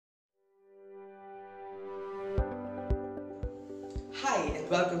Hi and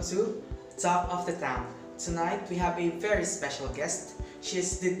welcome to Talk of the Town. Tonight we have a very special guest. She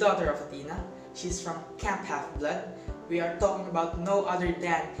is the daughter of Athena. She's from Camp Half-Blood. We are talking about no other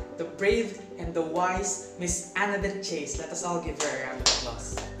than the brave and the wise Miss Annabeth Chase. Let us all give her a round of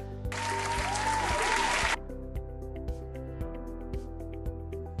applause.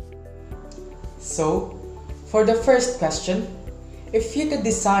 So, for the first question, if you could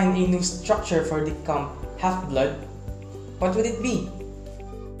design a new structure for the Camp Half-Blood, what would it be?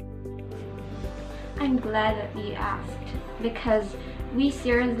 I'm glad that you asked, because we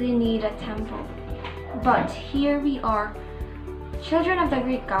seriously need a temple. But here we are, children of the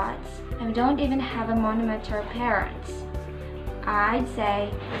Greek gods, and we don't even have a monument to our parents. I'd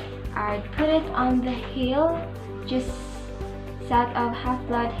say I'd put it on the hill just south of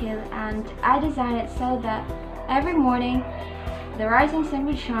Half-Blood Hill, and I designed it so that every morning the rising sun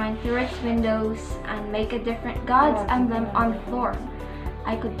would shine through its windows and make a different god's emblem on the floor.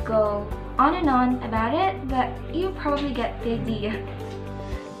 I could go on and on about it, but you probably get the idea.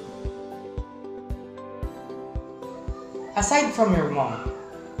 Aside from your mom,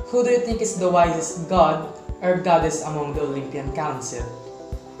 who do you think is the wisest god or goddess among the Olympian Council?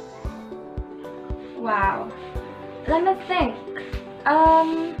 Wow. Let me think.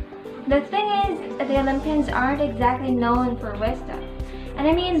 The thing is, the Olympians aren't exactly known for wisdom. And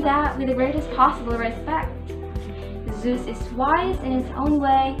I mean that with the greatest possible respect. Zeus is wise in his own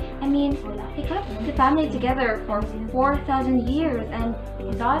way. I mean, he kept the family together for 4,000 years, and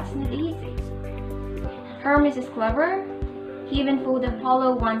that's not easy. Hermes is clever. He even fooled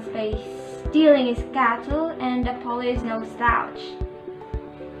Apollo once by stealing his cattle, and Apollo is no slouch.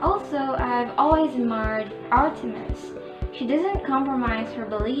 Also, I've always admired Artemis. She doesn't compromise her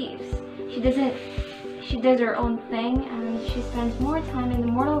beliefs. She does her own thing, and she spends more time in the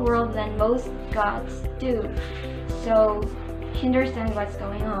mortal world than most gods do. So, she understands what's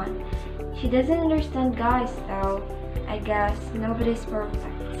going on. She doesn't understand guys though. I guess nobody's perfect.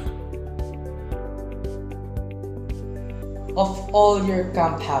 Of all your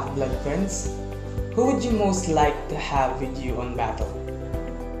Camp Half-Blood friends, who would you most like to have with you on battle?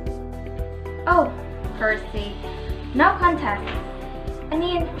 Oh, Percy. No contest. I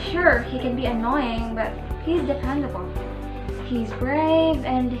mean, sure, he can be annoying, but he's dependable. He's brave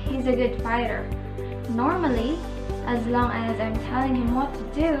and he's a good fighter. Normally, as long as I'm telling him what to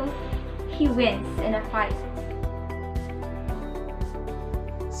do, he wins in a fight.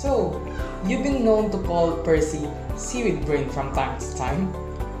 So, you've been known to call Percy Seaweed Brain from time to time.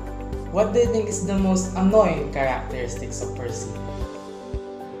 What do you think is the most annoying characteristics of Percy?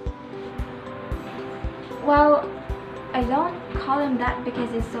 Well, I don't call him that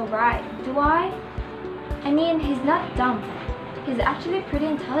because he's so bright, do I? I mean, he's not dumb. He's actually pretty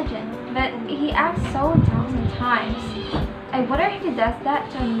intelligent, but he acts so dumb sometimes. I wonder if he does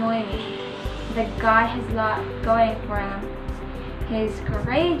that to annoy me. The guy has a lot going for him. He's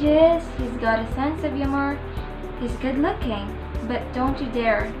courageous, he's got a sense of humor, he's good looking, but don't you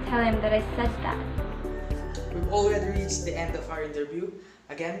dare tell him that I said that. We've already reached the end of our interview.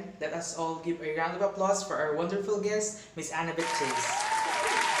 Again, let us all give a round of applause for our wonderful guest, Miss Annabeth Chase.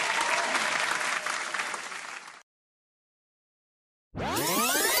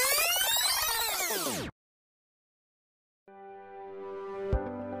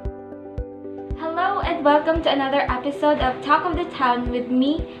 Hello and welcome to another episode of Talk of the Town with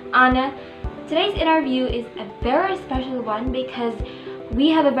me, Anna. Today's interview is a very special one because we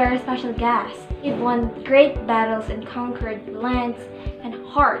have a very special guest. We've won great battles and conquered lands and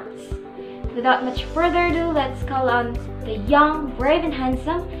hearts. Without much further ado, let's call on the young, brave and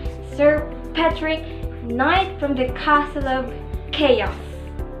handsome Sir Patrick, Knight from the Castle of Chaos.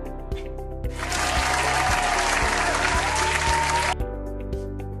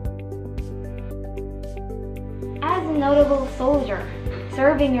 As a notable soldier,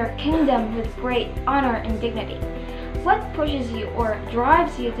 serving your kingdom with great honor and dignity, what pushes you or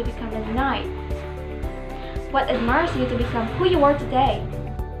drives you to become a knight? What admires you to become who you are today?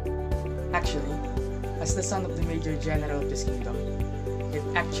 Actually, as the son of the Major General of this kingdom, it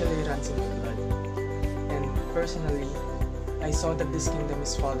actually runs in my blood. And personally, I saw that this kingdom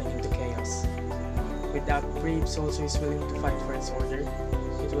is falling into chaos. Without brave soldiers willing to fight for its order,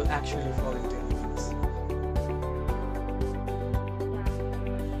 it will actually fall into ruins.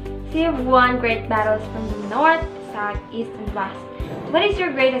 So you've won great battles from the north, south, east, and west. What is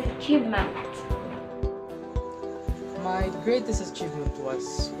your greatest achievement? My greatest achievement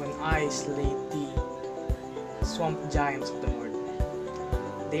was when I slayed the swamp giants of the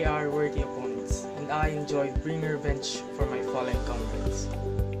north. They are worthy opponents, and I enjoyed bringing revenge for my fallen comrades.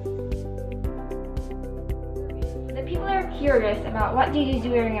 The people are curious about what did you do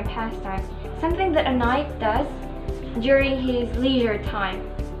during a pastime, something that a knight does during his leisure time.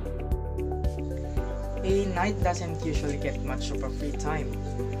 A knight doesn't usually get much of a free time,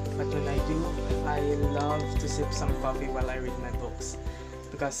 but when I do, I love to sip some coffee while I read my books.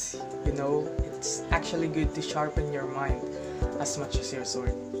 Because, it's actually good to sharpen your mind as much as your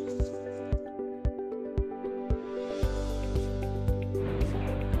sword.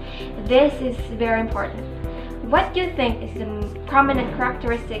 This is very important. What do you think is the prominent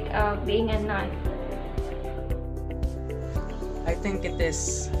characteristic of being a knight? I think it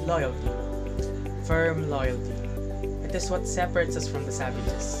is loyalty. Firm loyalty. It is what separates us from the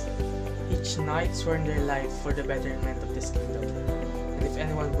savages. Each knight sworn their life for the betterment of this kingdom. And if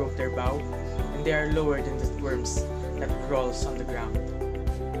anyone broke their vow, then they are lower than the worms that crawls on the ground.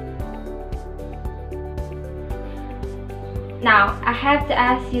 Now, I have to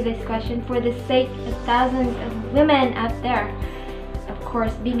ask you this question for the sake of thousands of women out there. Of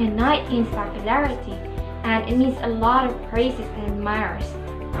course, being a knight means popularity, and it means a lot of praises and admirers.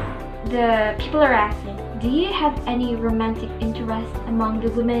 The people are asking, do you have any romantic interest among the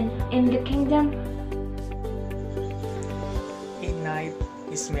women in the kingdom? A knight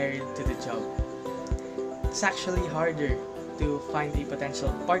is married to the job. It's actually harder to find a potential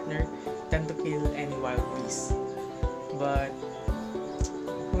partner than to kill any wild beast. But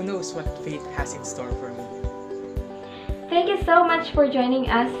who knows what fate has in store for me. Thank you so much for joining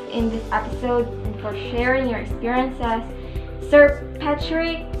us in this episode and for sharing your experiences. Sir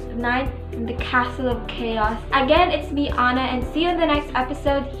Patrick, Knight in the Castle of Chaos. Again, it's me, Anna, and see you in the next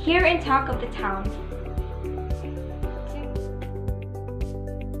episode here in Talk of the Town.